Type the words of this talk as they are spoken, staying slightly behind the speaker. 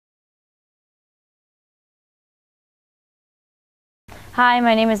Hi,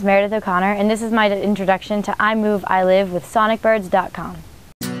 my name is Meredith O'Connor, and this is my introduction to iMoveiLive with Sonicbids.com.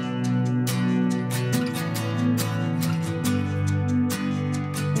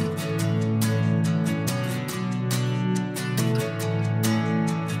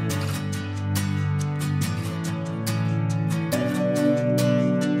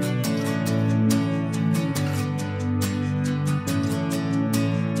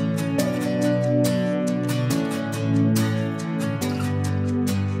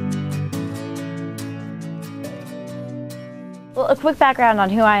 Well, a quick background on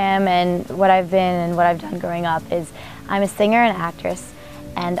who I am and what I've been and what I've done growing up is I'm a singer and actress,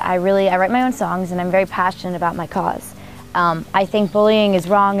 and I write my own songs, and I'm very passionate about my cause. I think bullying is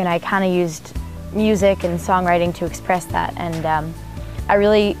wrong, and I kind of used music and songwriting to express that, and I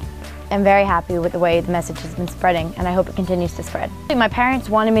really am very happy with the way the message has been spreading, and I hope it continues to spread. My parents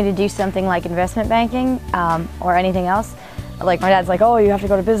wanted me to do something like investment banking or anything else. Like my dad's like, oh, you have to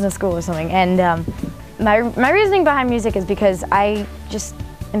go to business school or something, and my reasoning behind music is because I just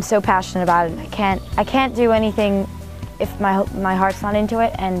am so passionate about it. I can't do anything if my heart's not into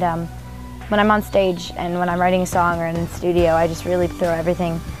it. And when I'm on stage and when I'm writing a song or in the studio, I just really throw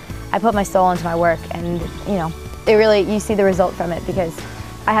everything. I put my soul into my work, and you see the result from it because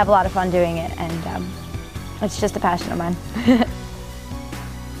I have a lot of fun doing it, and it's just a passion of mine.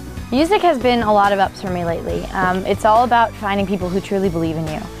 Music has been a lot of ups for me lately. It's all about finding people who truly believe in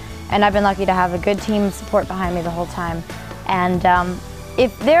you. And I've been lucky to have a good team of support behind me the whole time. And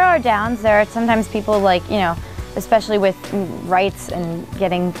if there are downs, there are sometimes people especially with rights and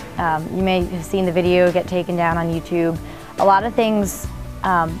getting, you may have seen the video get taken down on YouTube. A lot of things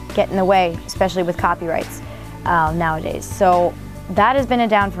get in the way, especially with copyrights nowadays. So that has been a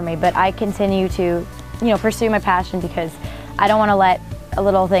down for me, but I continue to pursue my passion because I don't want to let a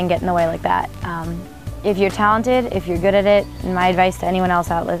little thing get in the way like that. If you're talented, if you're good at it, and my advice to anyone else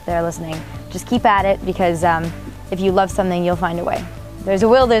out there listening, just keep at it, because if you love something, you'll find a way. There's a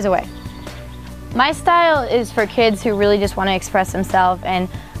will, there's a way. My style is for kids who really just want to express themselves and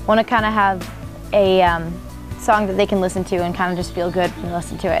want to kind of have a song that they can listen to and kind of just feel good when they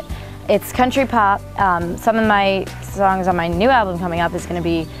listen to it. It's country pop. Some of my songs on my new album coming up is going to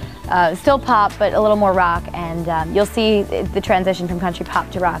be still pop, but a little more rock, and you'll see the transition from country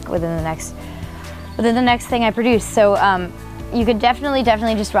pop to rock within the next thing I produce. So you could definitely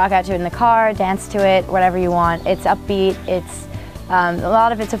just rock out to it in the car, dance to it, whatever you want. It's upbeat, it's a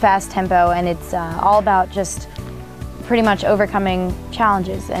lot of it's a fast tempo, and it's all about just pretty much overcoming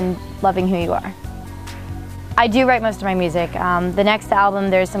challenges and loving who you are. I do write most of my music. The next album,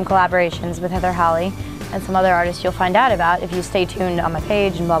 there's some collaborations with Heather Holly and some other artists you'll find out about if you stay tuned on my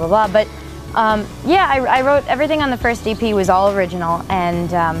page and blah blah blah. But yeah, I wrote everything on the first EP was all original,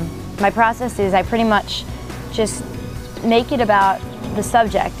 and my process is I pretty much just make it about the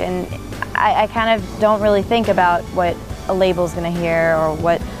subject, and I kind of don't really think about what a label's going to hear or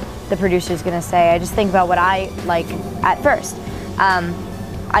what the producer's going to say. I just think about what I like at first.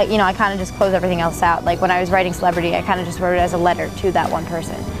 I kind of just close everything else out. Like when I was writing Celebrity, I kind of just wrote it as a letter to that one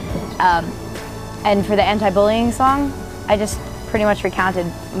person. And for the anti-bullying song, I just pretty much recounted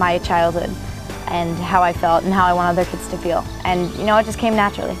my childhood and how I felt and how I want other kids to feel. And it just came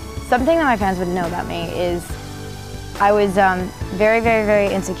naturally. Something that my fans wouldn't know about me is I was very, very, very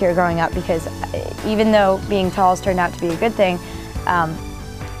insecure growing up, because even though being tall has turned out to be a good thing, and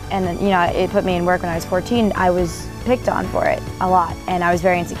it put me in work when I was 14, I was picked on for it a lot, and I was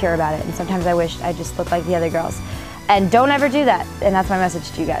very insecure about it, and sometimes I wished I just looked like the other girls. And don't ever do that, and that's my message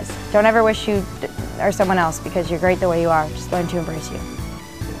to you guys. Don't ever wish you are someone else, because you're great the way you are. Just learn to embrace you.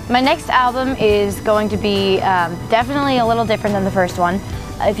 My next album is going to be definitely a little different than the first one.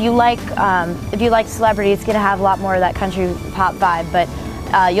 If you like Celebrity, it's going to have a lot more of that country pop vibe, but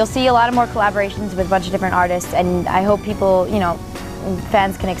you'll see a lot of more collaborations with a bunch of different artists, and I hope people,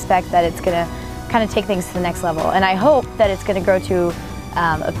 fans can expect that it's going to kind of take things to the next level. And I hope that it's going to grow to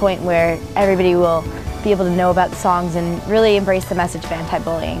a point where everybody will be able to know about the songs and really embrace the message of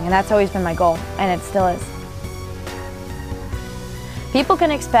anti-bullying, and that's always been my goal, and it still is. People can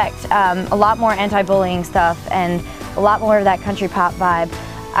expect a lot more anti-bullying stuff and a lot more of that country pop vibe.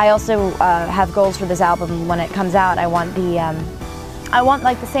 I also have goals for this album. When it comes out, I want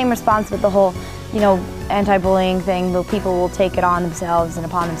like the same response with the whole, anti-bullying thing. The people will take it on themselves and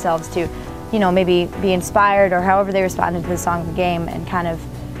upon themselves to, maybe be inspired, or however they responded to the song of the game, and kind of,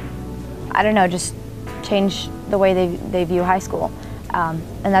 I don't know, just change the way they view high school. And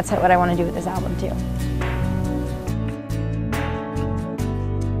that's what I want to do with this album too.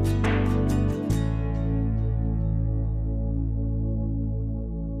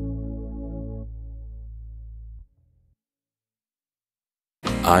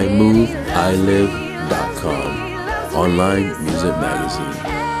 iMoveiLive.com. Online music magazine.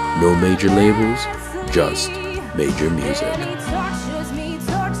 No major labels, just major music.